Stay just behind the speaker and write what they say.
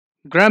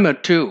Grammar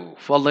 2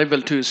 for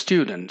Level 2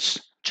 students.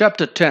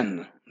 Chapter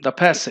 10. The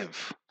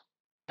Passive.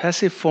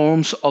 Passive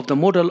forms of the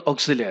modal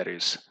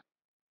auxiliaries.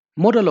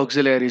 Modal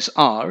auxiliaries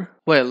are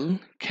will,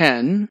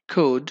 can,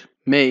 could,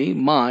 may,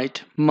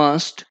 might,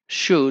 must,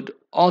 should,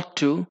 ought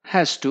to,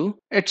 has to,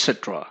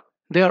 etc.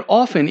 They are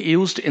often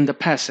used in the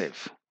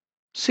passive.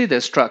 See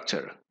the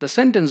structure. The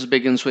sentence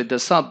begins with the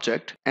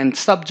subject, and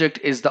subject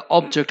is the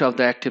object of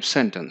the active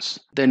sentence.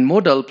 Then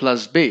modal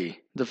plus be.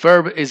 The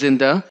verb is in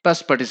the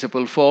past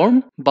participle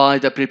form by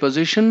the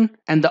preposition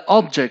and the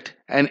object,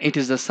 and it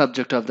is the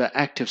subject of the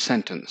active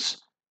sentence.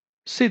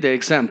 See the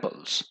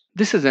examples.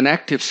 This is an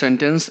active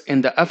sentence in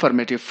the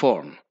affirmative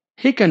form.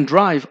 He can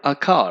drive a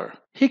car.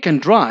 He can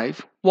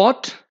drive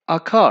what?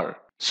 A car.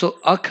 So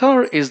a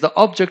car is the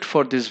object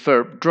for this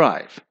verb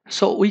drive.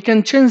 So we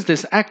can change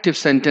this active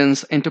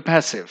sentence into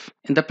passive.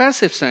 In the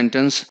passive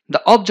sentence,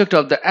 the object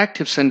of the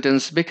active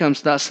sentence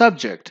becomes the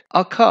subject,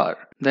 a car.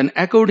 Then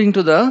according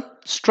to the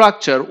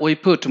structure, we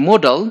put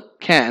modal,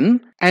 can,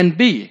 and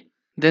be.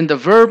 Then the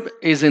verb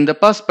is in the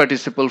past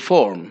participle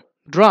form.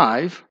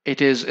 Drive,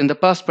 it is in the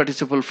past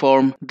participle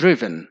form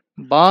driven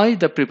by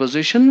the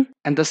preposition,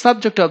 and the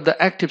subject of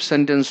the active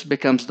sentence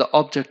becomes the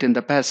object in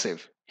the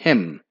passive,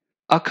 him.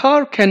 A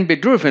car can be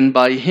driven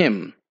by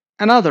him.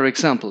 Another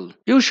example,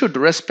 you should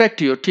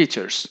respect your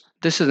teachers.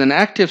 This is an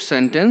active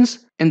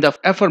sentence in the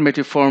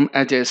affirmative form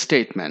as a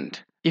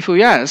statement. If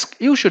we ask,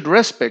 you should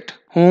respect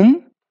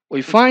whom?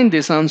 We find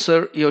this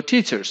answer, your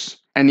teachers.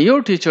 And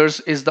your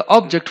teachers is the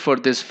object for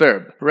this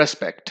verb,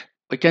 respect.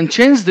 We can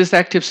change this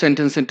active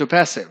sentence into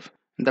passive.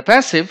 In the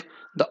passive,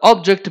 the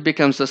object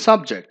becomes the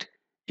subject,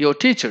 your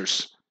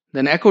teachers.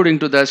 Then according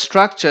to the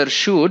structure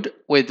should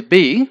with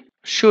be,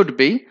 should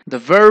be, the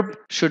verb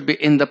should be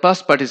in the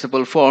past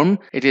participle form.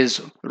 It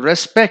is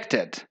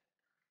respected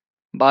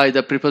by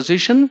the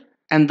preposition,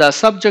 and the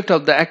subject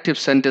of the active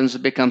sentence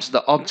becomes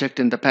the object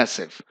in the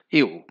passive,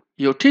 you.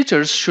 Your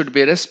teachers should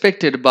be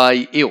respected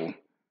by you.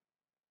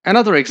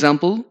 Another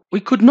example, we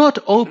could not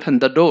open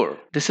the door.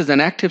 This is an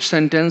active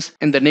sentence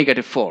in the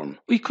negative form.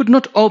 We could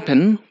not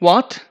open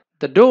what?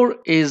 The door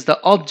is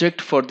the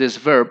object for this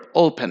verb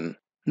open.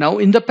 Now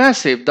in the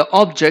passive, the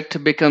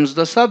object becomes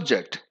the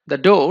subject, the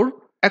door.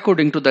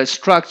 According to the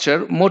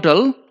structure,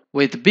 modal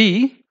with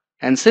be,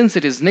 and since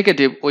it is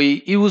negative,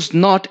 we use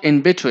not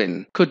in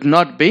between. Could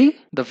not be.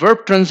 The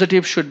verb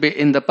transitive should be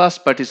in the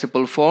past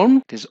participle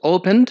form. It is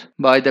opened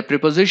by the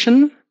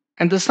preposition,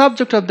 and the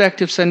subject of the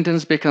active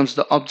sentence becomes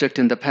the object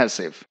in the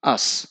passive,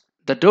 us.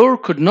 The door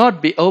could not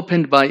be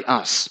opened by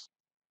us.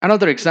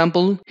 Another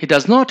example, he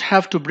does not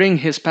have to bring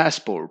his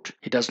passport.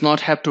 He does not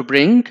have to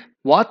bring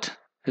what?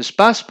 His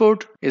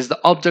passport is the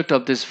object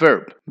of this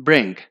verb,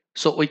 bring.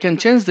 So we can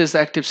change this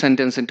active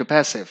sentence into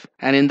passive.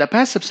 And in the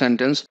passive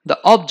sentence, the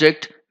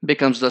object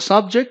becomes the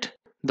subject.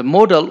 The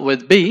modal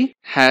with be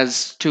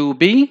has to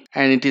be,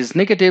 and it is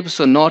negative,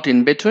 so not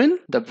in between.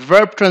 The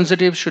verb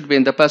transitive should be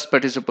in the past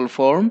participle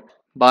form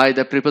by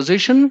the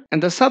preposition,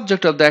 and the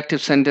subject of the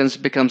active sentence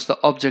becomes the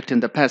object in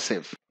the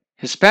passive.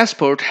 His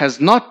passport has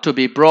not to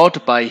be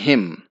brought by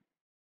him.